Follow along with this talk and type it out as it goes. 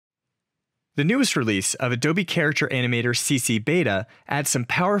The newest release of Adobe Character Animator CC Beta adds some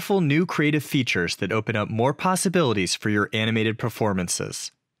powerful new creative features that open up more possibilities for your animated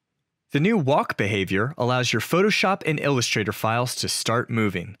performances. The new walk behavior allows your Photoshop and Illustrator files to start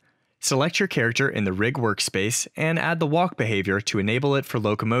moving. Select your character in the Rig workspace and add the walk behavior to enable it for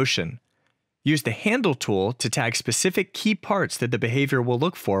locomotion. Use the Handle tool to tag specific key parts that the behavior will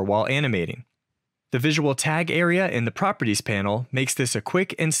look for while animating. The visual tag area in the Properties panel makes this a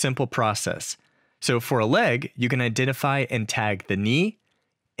quick and simple process. So for a leg, you can identify and tag the knee,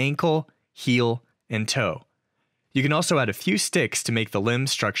 ankle, heel, and toe. You can also add a few sticks to make the limb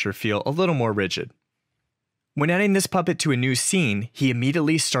structure feel a little more rigid. When adding this puppet to a new scene, he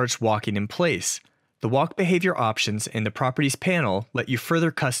immediately starts walking in place. The walk behavior options in the Properties panel let you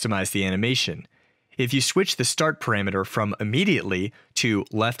further customize the animation. If you switch the start parameter from immediately to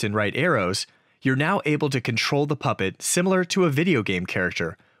left and right arrows, you're now able to control the puppet similar to a video game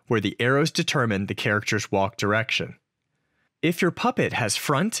character, where the arrows determine the character's walk direction. If your puppet has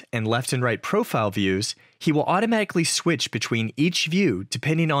front and left and right profile views, he will automatically switch between each view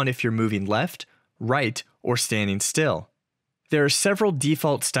depending on if you're moving left, right, or standing still. There are several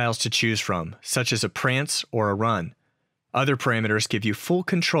default styles to choose from, such as a prance or a run. Other parameters give you full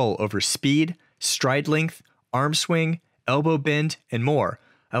control over speed, stride length, arm swing, elbow bend, and more,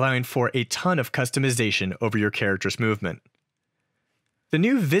 allowing for a ton of customization over your character's movement. The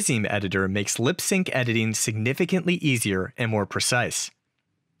new Visime editor makes lip sync editing significantly easier and more precise.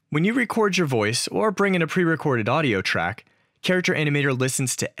 When you record your voice or bring in a pre-recorded audio track, Character Animator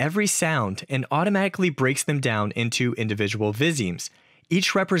listens to every sound and automatically breaks them down into individual visimes,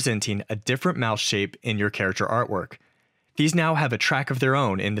 each representing a different mouth shape in your character artwork. These now have a track of their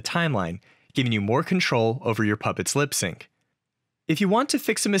own in the timeline, giving you more control over your puppet's lip sync. If you want to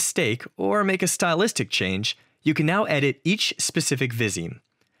fix a mistake or make a stylistic change, you can now edit each specific visime.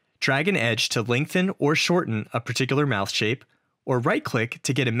 Drag an edge to lengthen or shorten a particular mouth shape, or right-click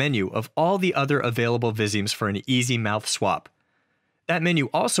to get a menu of all the other available visimes for an easy mouth swap. That menu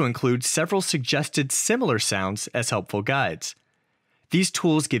also includes several suggested similar sounds as helpful guides. These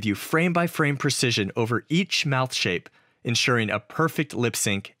tools give you frame-by-frame precision over each mouth shape, ensuring a perfect lip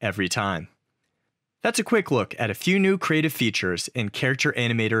sync every time. That's a quick look at a few new creative features in Character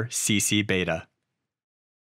Animator CC Beta.